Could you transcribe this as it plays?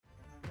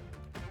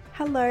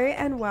Hello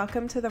and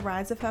welcome to the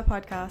Rise of Her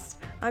podcast.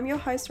 I'm your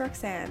host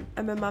Roxanne.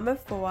 I'm a mum of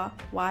 4,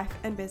 wife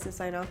and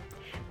business owner.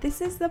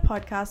 This is the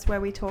podcast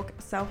where we talk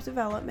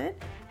self-development,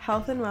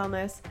 health and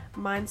wellness,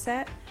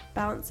 mindset,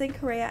 balancing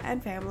career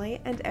and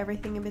family, and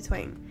everything in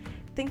between.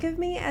 Think of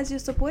me as your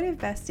supportive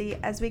bestie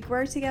as we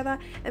grow together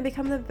and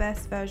become the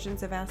best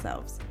versions of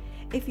ourselves.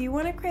 If you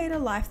want to create a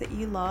life that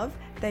you love,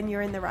 then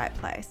you're in the right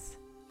place.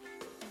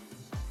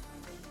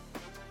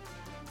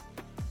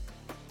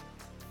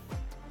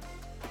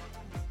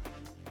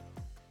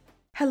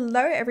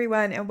 Hello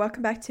everyone and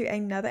welcome back to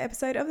another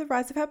episode of the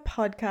Rise of Her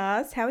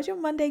podcast. How is your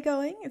Monday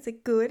going? Is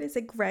it good? Is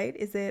it great?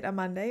 Is it a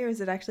Monday or is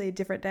it actually a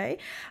different day?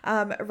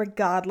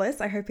 Regardless,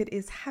 I hope it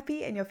is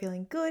happy and you're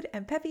feeling good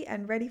and peppy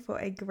and ready for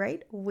a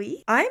great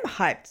week. I'm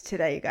hyped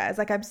today, you guys.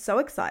 I'm so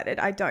excited.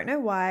 I don't know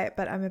why,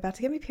 but I'm about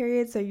to get my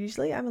period. So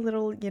usually I'm a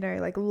little,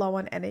 low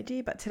on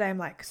energy, but today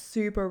I'm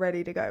super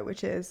ready to go,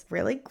 which is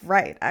really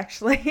great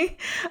actually.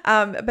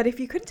 But if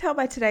you couldn't tell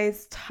by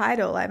today's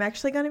title, I'm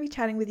actually going to be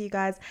chatting with you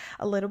guys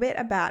a little bit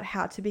about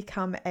how to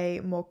become a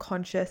more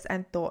conscious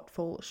and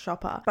thoughtful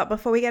shopper. But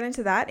before we get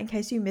into that, in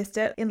case you missed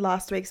it in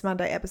last week's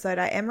Monday episode,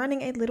 I am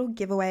running a little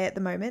giveaway at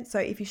the moment. So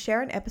if you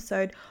share an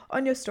episode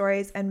on your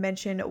stories and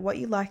mention what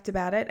you liked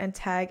about it and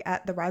tag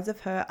at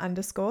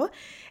 @theriseofher_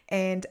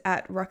 and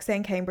at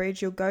Roxanne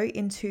Cambridge, you'll go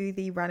into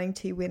the running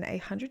to win a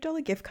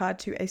 $100 gift card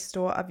to a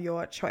store of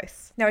your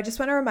choice. Now, I just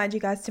want to remind you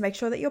guys to make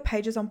sure that your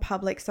page is on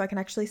public so I can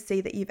actually see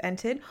that you've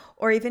entered,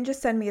 or even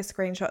just send me a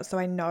screenshot so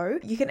I know.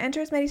 You can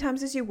enter as many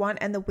times as you want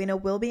and the winner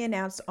will be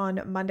announced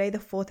on Monday the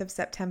 4th of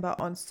September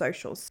on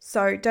socials.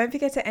 So don't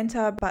forget to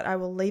enter, but I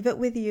will leave it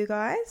with you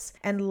guys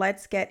and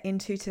let's get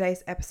into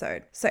today's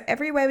episode. So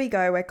everywhere we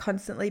go, we're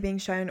constantly being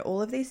shown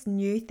all of these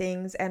new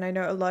things, and I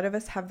know a lot of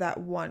us have that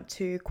want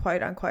to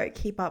quote unquote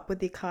keep up with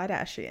the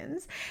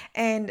Kardashians,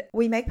 and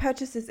we make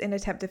purchases in an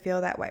attempt to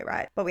feel that way,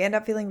 right? But we end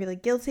up feeling really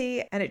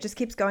guilty and it just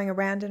keeps going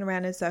around and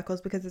around in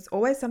circles because it's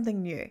always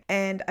something new.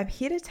 And I'm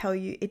here to tell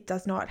you it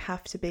does not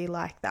have to be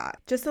like that.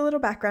 Just a little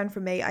background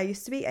from me. I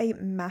used to be a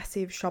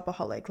massive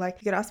shopaholic.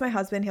 You could ask my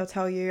husband, he'll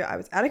tell you I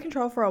was out of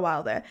control for a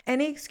while there.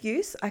 Any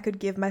excuse I could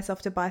give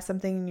myself to buy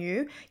something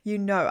new,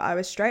 I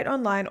was straight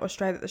online or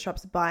straight at the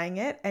shops buying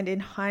it. And in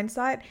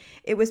hindsight,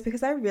 it was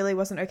because I really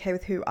wasn't okay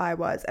with who I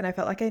was and I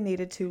felt like I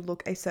needed to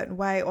look a certain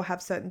way or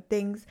have certain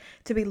things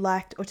to be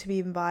liked or to be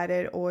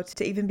invited or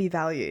to even be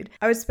valued.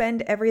 I would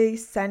spend every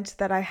cent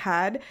that I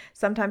had.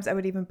 Sometimes I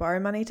would even borrow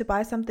money to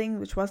buy something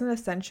which wasn't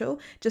essential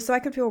just so I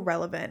could feel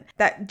relevant.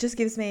 That just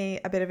gives me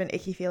a bit of an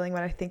icky feeling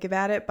when I think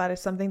about it, but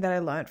it's something that I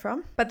learned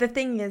from. But the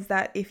thing is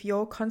that if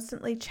you're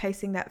constantly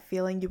chasing that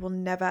feeling, you will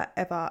never,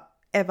 ever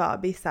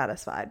be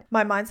satisfied.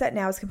 My mindset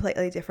now is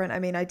completely different.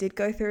 I did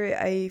go through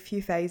a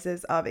few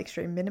phases of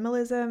extreme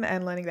minimalism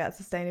and learning about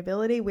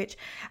sustainability, which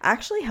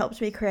actually helped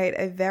me create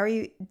a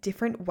very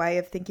different way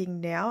of thinking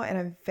now. And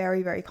I'm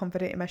very, very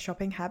confident in my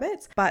shopping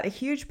habits. But a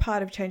huge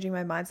part of changing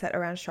my mindset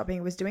around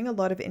shopping was doing a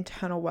lot of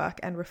internal work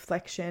and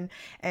reflection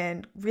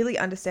and really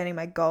understanding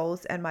my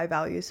goals and my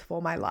values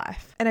for my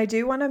life. And I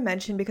do want to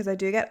mention, because I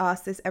do get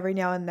asked this every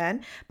now and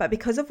then, but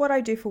because of what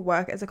I do for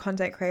work as a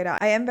content creator,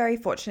 I am very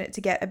fortunate to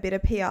get a bit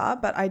of PR,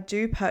 but I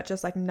do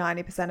purchase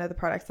 90% of the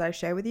products that I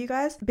share with you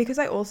guys. Because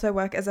I also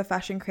work as a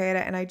fashion creator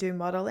and I do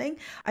modeling,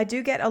 I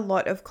do get a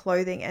lot of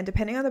clothing, and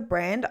depending on the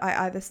brand,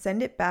 I either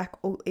send it back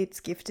or it's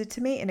gifted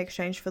to me in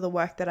exchange for the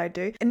work that I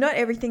do. And not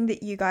everything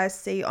that you guys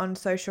see on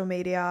social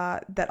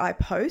media that I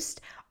post,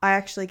 I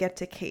actually get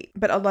to keep.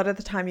 But a lot of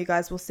the time you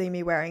guys will see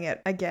me wearing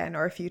it again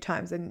or a few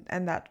times, and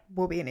that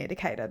will be an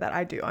indicator that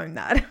I do own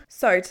that.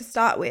 So to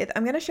start with,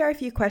 I'm going to share a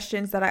few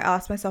questions that I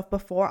asked myself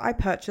before I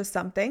purchased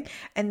something,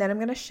 and then I'm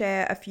going to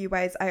share a few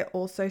ways I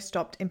also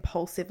stopped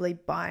impulsively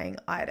buying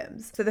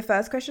items. So the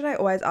first question I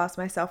always ask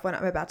myself when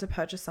I'm about to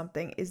purchase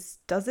something is,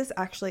 does this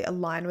actually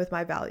align with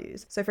my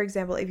values? So for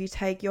example, if you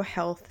take your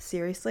health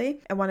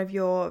seriously and one of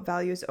your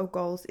values or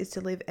goals is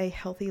to live a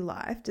healthy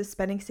life, does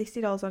spending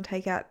 $60 on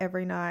takeout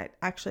every night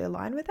actually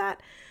align with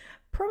that?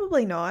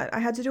 Probably not. I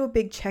had to do a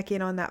big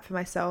check-in on that for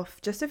myself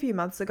just a few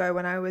months ago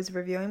when I was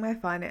reviewing my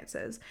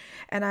finances,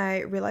 and I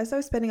realized I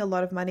was spending a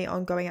lot of money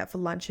on going out for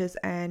lunches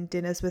and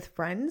dinners with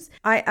friends.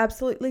 I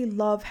absolutely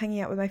love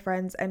hanging out with my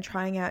friends and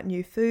trying out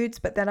new foods,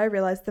 but then I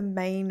realized the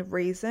main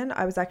reason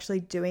I was actually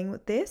doing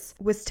this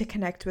was to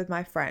connect with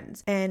my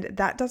friends, and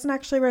that doesn't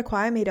actually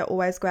require me to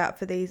always go out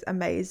for these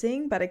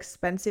amazing but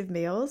expensive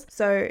meals.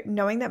 So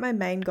knowing that my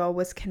main goal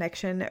was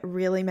connection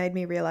really made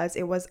me realize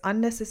it was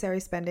unnecessary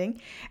spending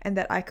and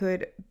that I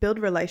could build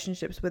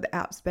relationships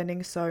without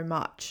spending so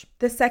much.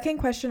 The second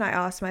question I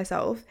asked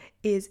myself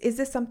is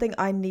this something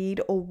I need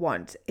or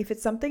want? If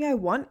it's something I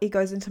want, it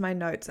goes into my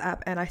notes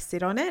app and I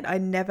sit on it. I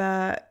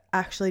never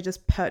actually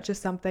just purchase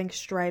something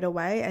straight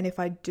away. And if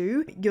I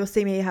do, you'll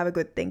see me have a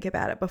good think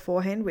about it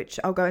beforehand, which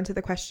I'll go into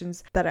the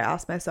questions that I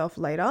ask myself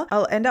later.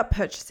 I'll end up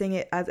purchasing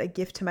it as a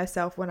gift to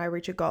myself when I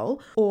reach a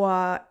goal,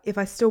 or if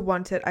I still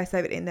want it, I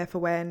save it in there for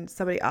when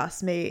somebody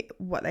asks me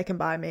what they can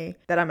buy me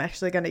that I'm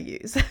actually going to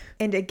use.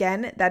 And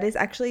again, that is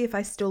actually if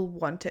I still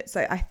want it.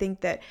 So I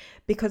think that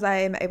because I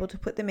am able to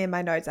put them in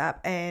my notes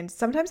app, and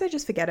sometimes I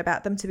just forget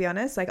about them, to be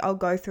honest. Like I'll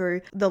go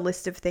through the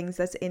list of things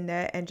that's in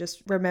there and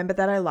just remember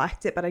that I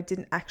liked it, but I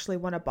didn't actually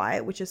want to buy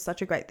it, which is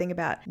such a great thing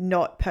about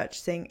not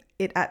purchasing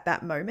it at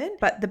that moment.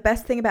 But the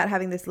best thing about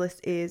having this list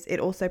is it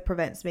also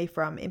prevents me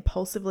from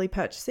impulsively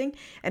purchasing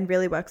and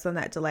really works on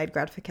that delayed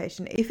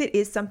gratification. If it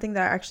is something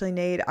that I actually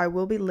need, I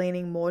will be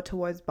leaning more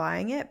towards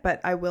buying it,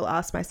 but I will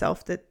ask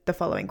myself the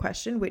following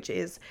question, which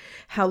is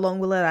how long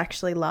will it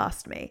actually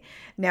last me?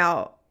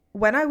 Now,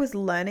 when I was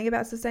learning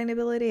about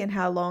sustainability and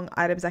how long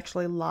items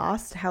actually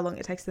last, how long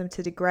it takes them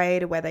to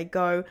degrade, where they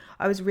go,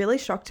 I was really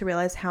shocked to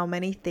realize how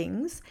many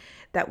things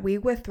that we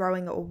were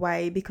throwing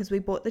away because we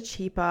bought the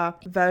cheaper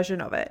version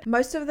of it.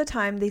 Most of the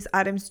time, these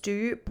items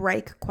do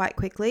break quite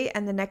quickly,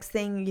 and the next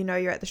thing you know,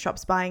 you're at the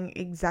shops buying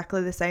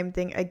exactly the same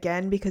thing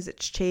again because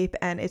it's cheap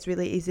and it's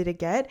really easy to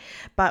get.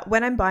 But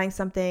when I'm buying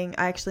something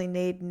I actually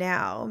need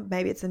now,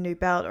 maybe it's a new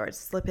belt or it's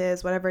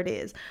slippers, whatever it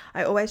is,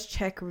 I always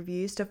check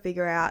reviews to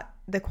figure out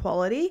the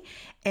quality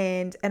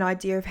and an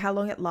idea of how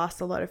long it lasts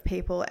a lot of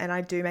people, and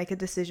I do make a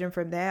decision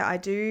from there. I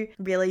do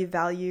really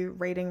value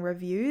reading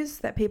reviews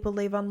that people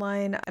leave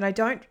online, and I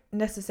don't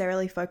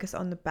necessarily focus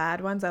on the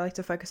bad ones. I like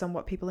to focus on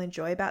what people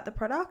enjoy about the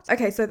product.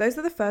 Okay, so those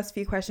are the first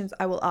few questions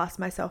I will ask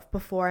myself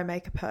before I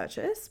make a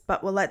purchase,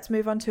 but let's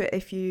move on to a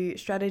few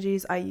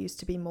strategies I use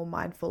to be more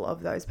mindful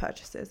of those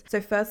purchases. So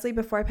firstly,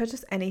 before I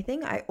purchase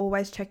anything, I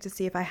always check to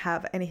see if I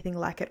have anything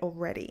like it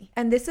already.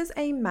 And this is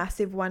a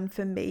massive one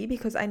for me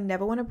because I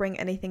never want to bring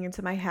anything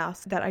into my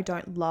house that I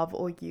don't love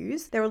or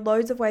use. There are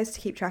loads of ways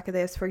to keep track of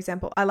this. For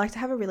example, I like to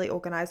have a really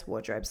organized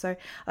wardrobe. So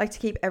I like to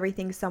keep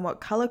everything somewhat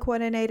color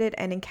coordinated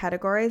and in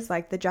categories,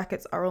 like the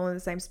jackets are all in the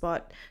same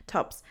spot,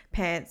 tops,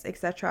 pants,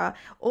 etc.,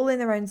 all in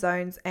their own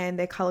zones, and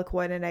they're color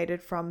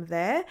coordinated from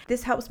there.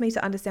 This helps me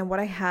to understand what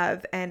I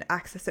have and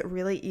access it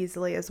really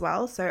easily as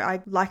well. So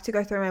I like to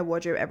go through my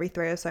wardrobe every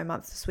 3 or so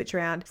months to switch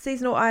around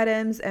seasonal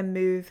items and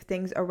move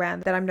things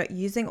around that I'm not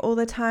using all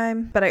the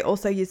time. But I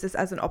also use this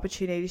as an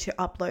opportunity to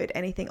upload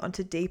anything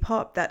onto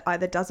Depop that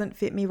either doesn't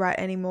fit me right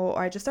anymore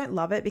or I just don't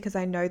love it because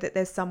I know that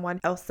there's someone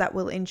else that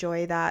will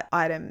enjoy that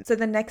item. So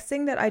the next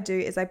thing that I do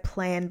is I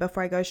plan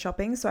before I go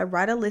shopping. So I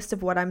write a list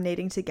of what I'm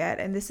needing to get,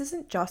 and this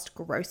isn't just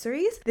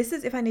groceries. This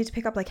is if I need to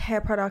pick up like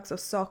hair products or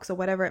socks or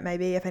whatever it may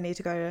be, if I need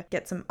to go to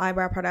get some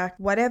eyebrow product,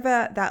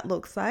 whatever that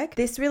looks like.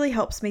 This really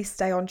helps me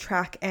stay on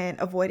track and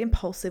avoid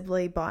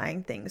impulsively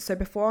buying things. So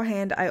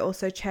beforehand, I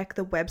also check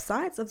the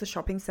websites of the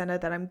shopping center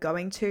that I'm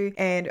going to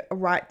and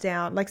write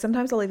down, like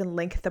sometimes I'll even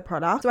link the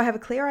product. So I have a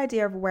clear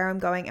idea of where I'm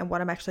going and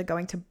what I'm actually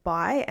going to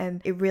buy,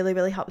 and it really,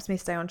 really helps me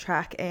stay on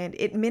track, and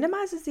it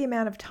minimizes the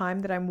amount of time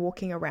that I'm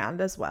walking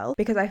around as well,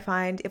 because I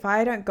find if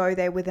I don't go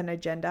there with an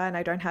agenda and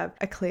I don't have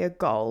a clear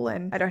goal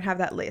and I don't have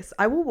that list,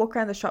 I will walk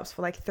around the shops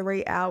for like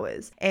 3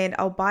 hours and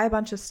I'll buy a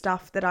bunch of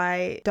stuff that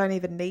I don't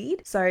even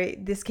need. So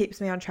this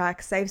keeps me on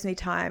track, saves me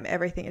time,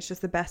 everything. It's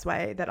just the best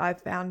way that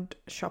I've found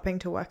shopping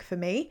to work for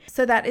me.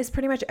 So that is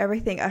pretty much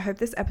everything. I hope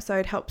this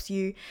episode helps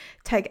you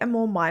take a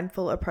more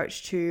mindful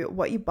approach to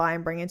what you buy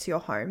and bring into your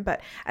home.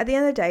 But at the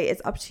end of the day,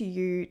 it's up to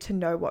you to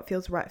know what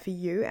feels right for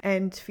you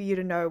and for you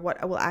to know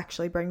what will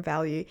actually bring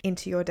value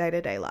into your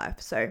day-to-day life.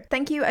 So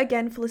thank you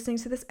again for listening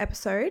to this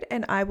episode,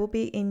 and I will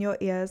be in your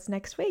ears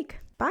next week.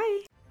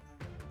 Bye.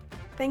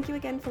 Thank you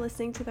again for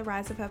listening to the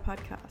Rise of Her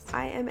podcast.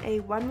 I am a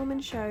one-woman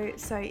show,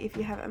 so if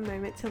you have a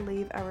moment to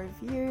leave a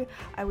review,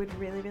 I would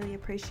really, really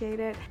appreciate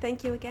it.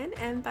 Thank you again,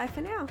 and bye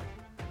for now.